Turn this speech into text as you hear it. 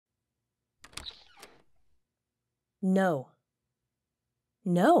No.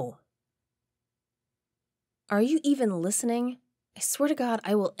 No. Are you even listening? I swear to God,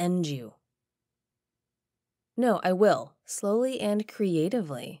 I will end you. No, I will. Slowly and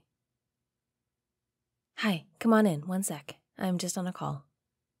creatively. Hi, come on in, 1 sec. I'm just on a call.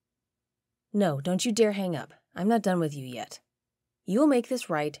 No, don't you dare hang up. I'm not done with you yet. You will make this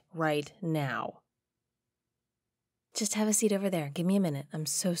right now. Just have a seat over there. Give me a minute. I'm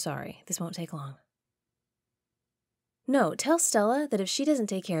so sorry. This won't take long. No, tell Stella that if she doesn't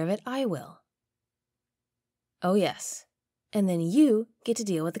take care of it, I will. Oh, yes. And then you get to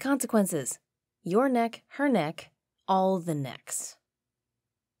deal with the consequences. Your neck, her neck, all the necks.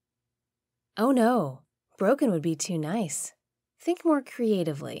 Oh, no. Broken would be too nice. Think more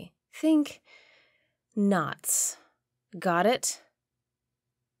creatively. Think knots. Got it?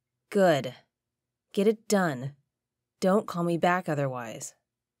 Good. Get it done. Don't call me back otherwise.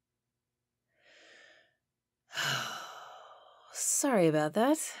 Sorry about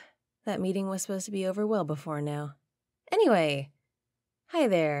that. That meeting was supposed to be over well before now. Anyway, hi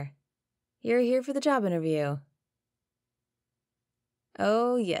there. You're here for the job interview.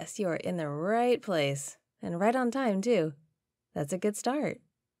 Oh, yes, you are in the right place. And right on time, too. That's a good start.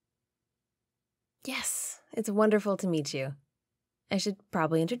 Yes, it's wonderful to meet you. I should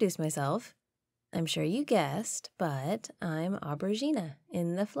probably introduce myself. I'm sure you guessed, but I'm Aubergina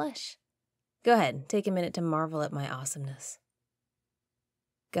in the flesh. Go ahead, take a minute to marvel at my awesomeness.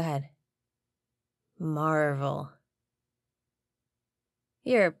 Go ahead. Marvel.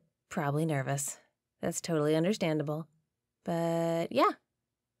 You're probably nervous. That's totally understandable. But yeah,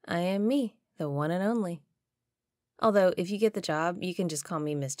 I am me, the one and only. Although, if you get the job, you can just call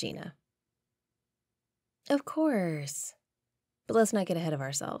me Miss Gina. Of course. But let's not get ahead of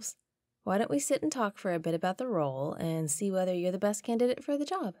ourselves. Why don't we sit and talk for a bit about the role and see whether you're the best candidate for the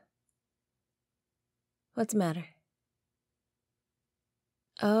job? What's the matter?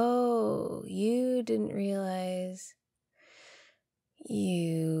 Oh, you didn't realize...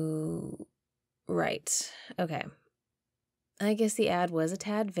 Right. Okay. I guess the ad was a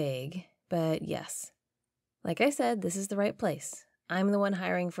tad vague, but yes. Like I said, this is the right place. I'm the one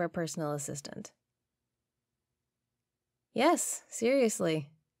hiring for a personal assistant. Yes,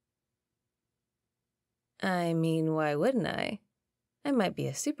 seriously. I mean, why wouldn't I? I might be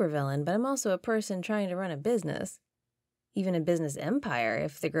a supervillain, but I'm also a person trying to run a business. Even a business empire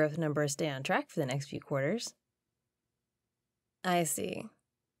if the growth numbers stay on track for the next few quarters. I see.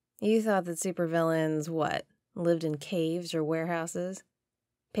 You thought that supervillains, lived in caves or warehouses?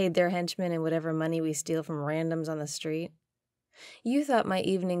 Paid their henchmen in whatever money we steal from randoms on the street? You thought my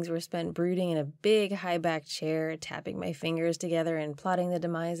evenings were spent brooding in a big high-backed chair, tapping my fingers together and plotting the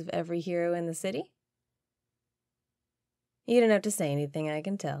demise of every hero in the city? You don't have to say anything, I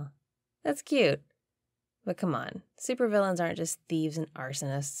can tell. That's cute. But come on, supervillains aren't just thieves and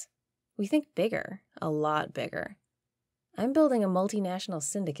arsonists. We think bigger, a lot bigger. I'm building a multinational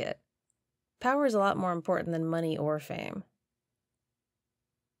syndicate. Power is a lot more important than money or fame.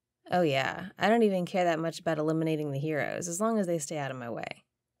 Oh yeah, I don't even care that much about eliminating the heroes, as long as they stay out of my way.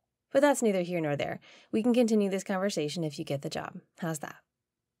 But that's neither here nor there. We can continue this conversation if you get the job. How's that?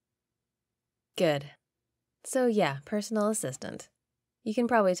 Good. So yeah, personal assistant. You can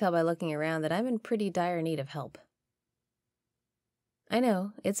probably tell by looking around that I'm in pretty dire need of help. I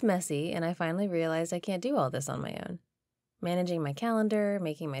know, it's messy, and I finally realized I can't do all this on my own. Managing my calendar,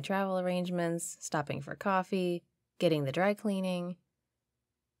 making my travel arrangements, stopping for coffee, getting the dry cleaning.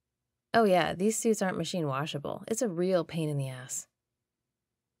 Oh yeah, these suits aren't machine washable. It's a real pain in the ass.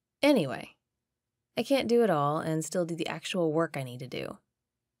 Anyway, I can't do it all and still do the actual work I need to do.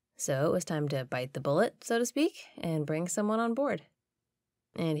 So it was time to bite the bullet, so to speak, and bring someone on board.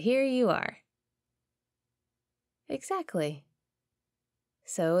 And here you are. Exactly.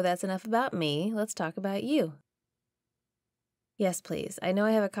 So that's enough about me. Let's talk about you. Yes, please. I know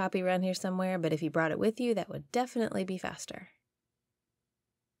I have a copy around here somewhere, but if you brought it with you, that would definitely be faster.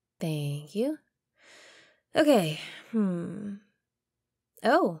 Thank you. Okay.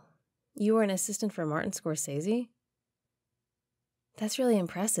 Oh, you were an assistant for Martin Scorsese? That's really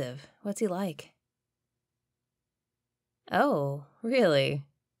impressive. What's he like? Oh, really?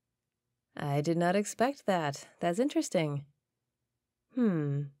 I did not expect that. That's interesting.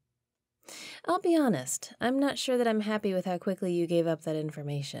 I'll be honest. I'm not sure that I'm happy with how quickly you gave up that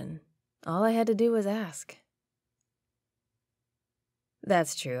information. All I had to do was ask.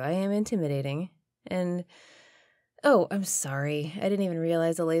 That's true. I am intimidating. And... oh, I'm sorry. I didn't even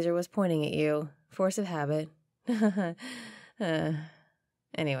realize the laser was pointing at you. Force of habit.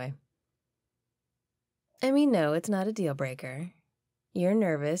 Anyway. I mean, no, it's not a deal breaker. You're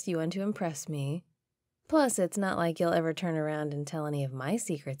nervous. You want to impress me. Plus, it's not like you'll ever turn around and tell any of my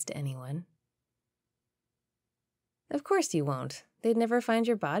secrets to anyone. Of course you won't. They'd never find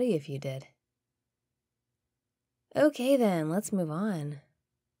your body if you did. Okay then, let's move on.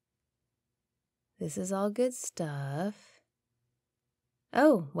 This is all good stuff.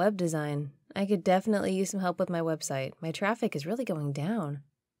 Oh, web design. I could definitely use some help with my website. My traffic is really going down.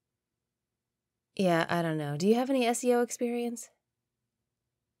 Yeah, I don't know. Do you have any SEO experience?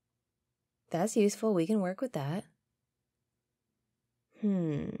 That's useful. We can work with that.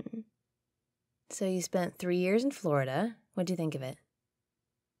 So you spent 3 years in Florida. What'd you think of it?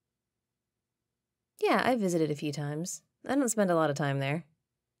 Yeah, I visited a few times. I don't spend a lot of time there.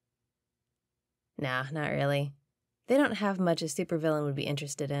 Nah, not really. They don't have much a supervillain would be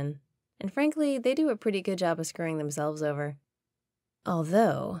interested in. And frankly, they do a pretty good job of screwing themselves over.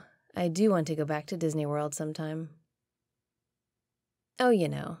 Although, I do want to go back to Disney World sometime. Oh, you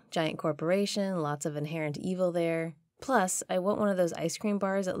know, giant corporation, lots of inherent evil there. Plus, I want one of those ice cream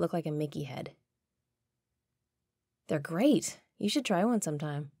bars that look like a Mickey head. They're great. You should try one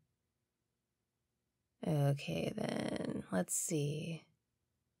sometime. Okay, then. Let's see.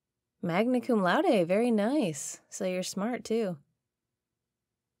 Magna cum laude, very nice. So you're smart, too.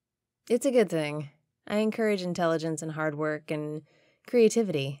 It's a good thing. I encourage intelligence and hard work and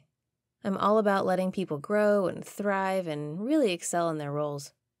creativity. I'm all about letting people grow and thrive and really excel in their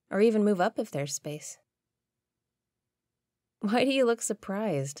roles, or even move up if there's space. Why do you look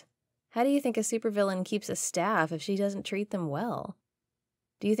surprised? How do you think a supervillain keeps a staff if she doesn't treat them well?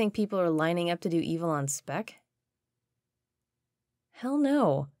 Do you think people are lining up to do evil on spec? Hell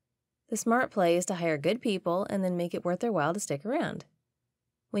no. The smart play is to hire good people and then make it worth their while to stick around.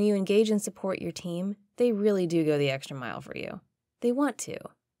 When you engage and support your team, they really do go the extra mile for you. They want to.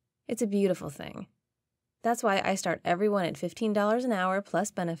 It's a beautiful thing. That's why I start everyone at $15 an hour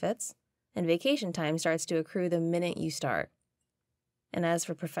plus benefits, and vacation time starts to accrue the minute you start. And as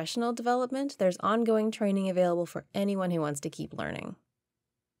for professional development, there's ongoing training available for anyone who wants to keep learning.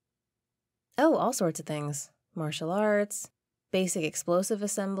 Oh, all sorts of things. Martial arts, basic explosive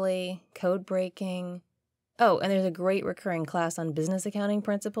assembly, code breaking. Oh, and there's a great recurring class on business accounting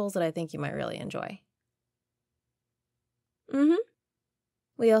principles that I think you might really enjoy.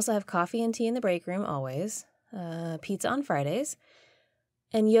 We also have coffee and tea in the break room always, pizza on Fridays,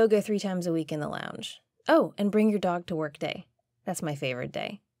 and yoga 3 times a week in the lounge. Oh, and bring your dog to work day. That's my favorite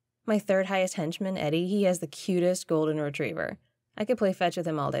day. My 3rd highest henchman, Eddie, he has the cutest golden retriever. I could play fetch with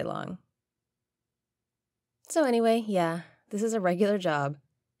him all day long. So anyway, yeah, this is a regular job,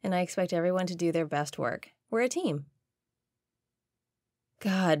 and I expect everyone to do their best work. We're a team.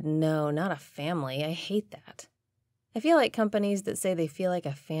 God, no, not a family. I hate that. I feel like companies that say they feel like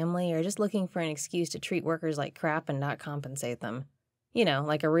a family are just looking for an excuse to treat workers like crap and not compensate them. You know,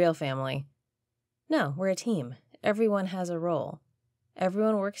 like a real family. No, we're a team. Everyone has a role.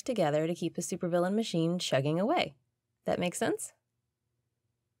 Everyone works together to keep a supervillain machine chugging away. That makes sense?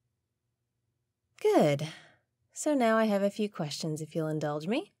 Good. So now I have a few questions if you'll indulge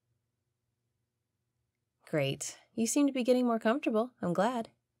me. Great. You seem to be getting more comfortable. I'm glad.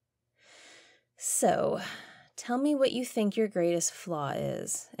 So, tell me what you think your greatest flaw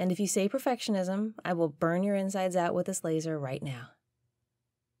is, and if you say perfectionism, I will burn your insides out with this laser right now.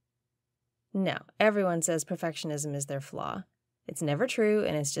 No, everyone says perfectionism is their flaw. It's never true,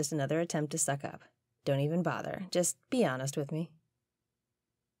 and it's just another attempt to suck up. Don't even bother. Just be honest with me.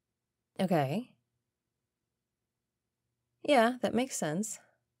 Okay. Yeah, that makes sense.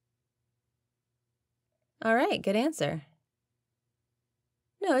 All right, good answer.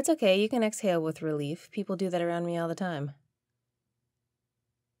 No, it's okay. You can exhale with relief. People do that around me all the time.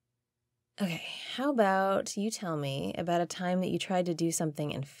 Okay, how about you tell me about a time that you tried to do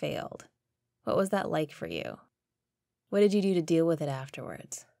something and failed? What was that like for you? What did you do to deal with it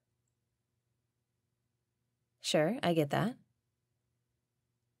afterwards? Sure, I get that.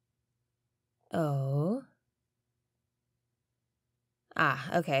 Oh.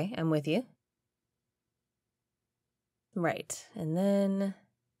 Ah, okay, I'm with you. Right, and then...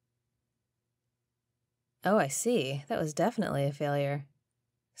 Oh, I see. That was definitely a failure.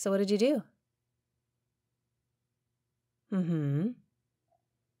 So what did you do?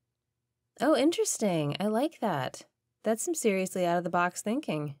 Oh, interesting. I like that. That's some seriously out-of-the-box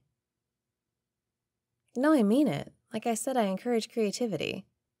thinking. No, I mean it. Like I said, I encourage creativity.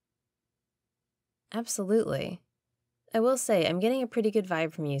 Absolutely. I will say, I'm getting a pretty good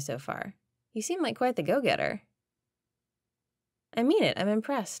vibe from you so far. You seem like quite the go-getter. I mean it. I'm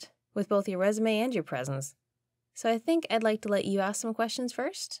impressed with both your resume and your presence. So I think I'd like to let you ask some questions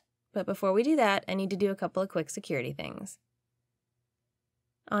first. But before we do that, I need to do a couple of quick security things.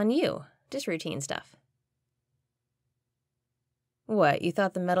 On you. Just routine stuff. What, you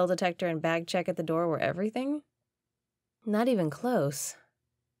thought the metal detector and bag check at the door were everything? Not even close.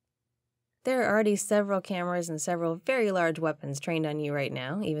 There are already several cameras and several very large weapons trained on you right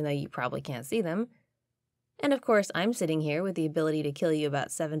now, even though you probably can't see them. And of course, I'm sitting here with the ability to kill you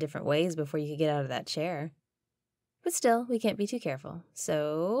about 7 different ways before you could get out of that chair. But still, we can't be too careful.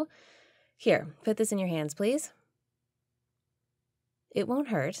 So, here, put this in your hands, please. It won't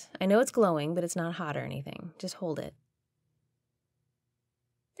hurt. I know it's glowing, but it's not hot or anything. Just hold it.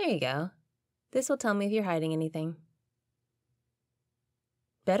 There you go. This will tell me if you're hiding anything.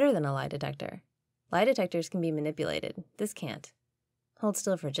 Better than a lie detector. Lie detectors can be manipulated. This can't. Hold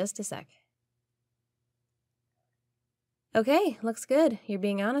still for just a sec. Okay, looks good. You're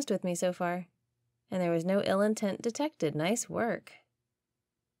being honest with me so far. And there was no ill intent detected. Nice work.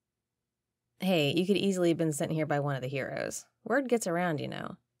 Hey, you could easily have been sent here by one of the heroes. Word gets around, you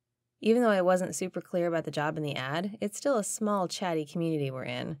know. Even though I wasn't super clear about the job in the ad, it's still a small, chatty community we're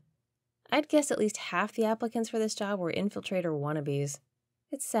in. I'd guess at least half the applicants for this job were infiltrator wannabes.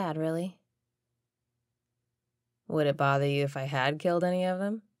 It's sad, really. Would it bother you if I had killed any of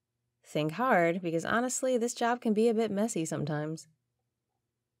them? Think hard, because honestly, this job can be a bit messy sometimes.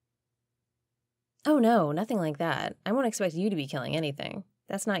 Oh no, nothing like that. I won't expect you to be killing anything.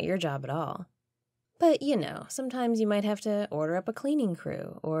 That's not your job at all. But, you know, sometimes you might have to order up a cleaning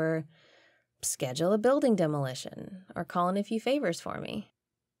crew, or schedule a building demolition, or call in a few favors for me.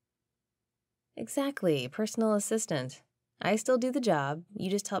 Exactly, personal assistant. I still do the job,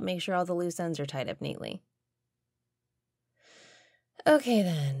 you just help make sure all the loose ends are tied up neatly. Okay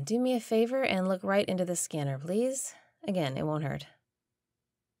then, do me a favor and look right into the scanner, please. Again, it won't hurt.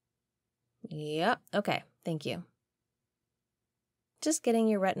 Yep, okay, thank you. Just getting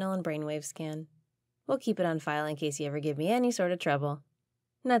your retinal and brainwave scan. We'll keep it on file in case you ever give me any sort of trouble.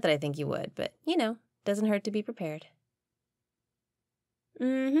 Not that I think you would, but, you know, doesn't hurt to be prepared.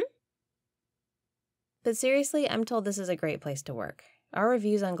 But seriously, I'm told this is a great place to work. Our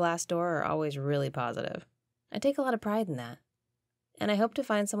reviews on Glassdoor are always really positive. I take a lot of pride in that. And I hope to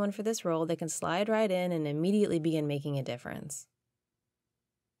find someone for this role that can slide right in and immediately begin making a difference.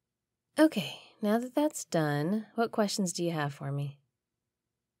 Okay, now that that's done, what questions do you have for me?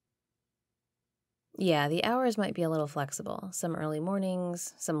 Yeah, the hours might be a little flexible. Some early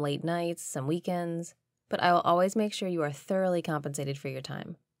mornings, some late nights, some weekends. But I will always make sure you are thoroughly compensated for your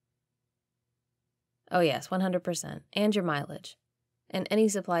time. Oh yes, 100%. And your mileage. And any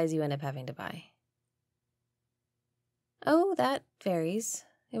supplies you end up having to buy. Oh, that varies.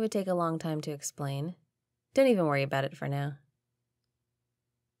 It would take a long time to explain. Don't even worry about it for now.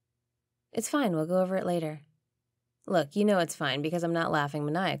 It's fine, we'll go over it later. Look, you know it's fine because I'm not laughing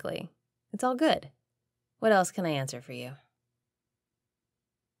maniacally. It's all good. What else can I answer for you?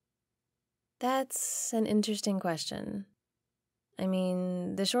 That's an interesting question. I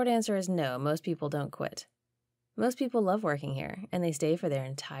mean, the short answer is no, most people don't quit. Most people love working here, and they stay for their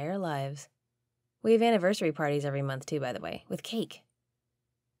entire lives. We have anniversary parties every month too, by the way, with cake.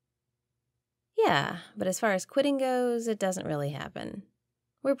 Yeah, but as far as quitting goes, it doesn't really happen.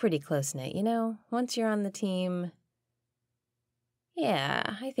 We're pretty close-knit, you know? Once you're on the team...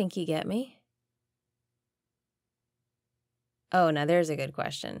 Yeah, I think you get me. Oh, now there's a good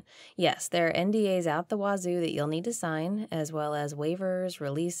question. Yes, there are NDAs out the wazoo that you'll need to sign, as well as waivers,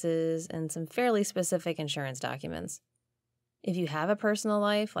 releases, and some fairly specific insurance documents. If you have a personal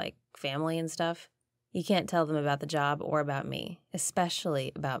life, like family and stuff, you can't tell them about the job or about me,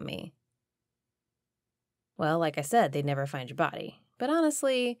 especially about me. Well, like I said, they'd never find your body. But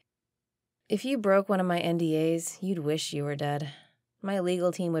honestly, if you broke one of my NDAs, you'd wish you were dead. My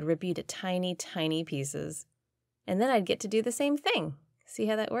legal team would rip you to tiny, tiny pieces. And then I'd get to do the same thing. See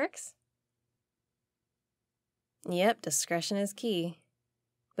how that works? Yep, discretion is key.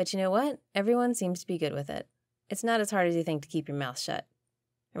 But you know what? Everyone seems to be good with it. It's not as hard as you think to keep your mouth shut.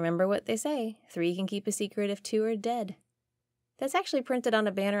 Remember what they say, 3 can keep a secret if 2 are dead. That's actually printed on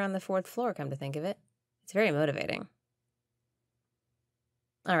a banner on the 4th floor, come to think of it. It's very motivating.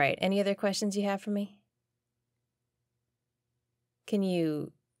 All right, any other questions you have for me? Can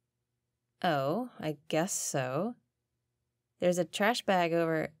you... Oh, I guess so. There's a trash bag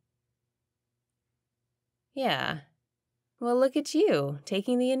over... Yeah. Well, look at you,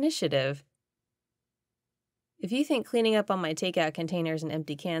 taking the initiative. If you think cleaning up on my takeout containers and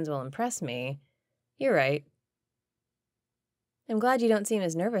empty cans will impress me, you're right. I'm glad you don't seem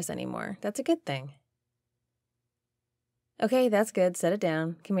as nervous anymore. That's a good thing. Okay, that's good. Set it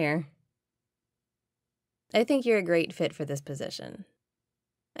down. Come here. I think you're a great fit for this position.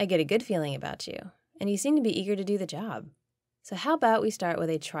 I get a good feeling about you, and you seem to be eager to do the job. So how about we start with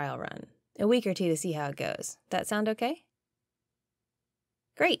a trial run? A week or 2 to see how it goes. That sound okay?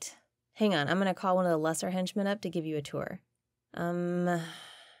 Great. Hang on, I'm gonna call one of the lesser henchmen up to give you a tour. Let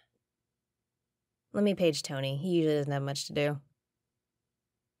me page Tony. He usually doesn't have much to do.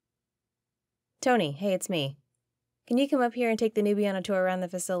 Tony, hey, it's me. Can you come up here and take the newbie on a tour around the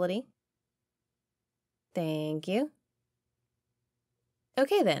facility? Thank you.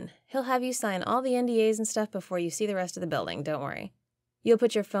 Okay then, he'll have you sign all the NDAs and stuff before you see the rest of the building, don't worry. You'll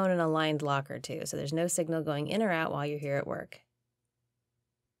put your phone in a lined locker too, so there's no signal going in or out while you're here at work.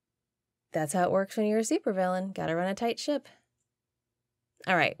 That's how it works when you're a supervillain. Gotta run a tight ship.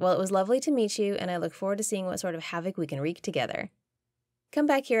 All right, well, it was lovely to meet you, and I look forward to seeing what sort of havoc we can wreak together. Come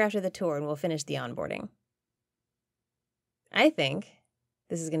back here after the tour and we'll finish the onboarding. I think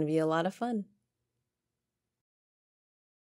this is going to be a lot of fun.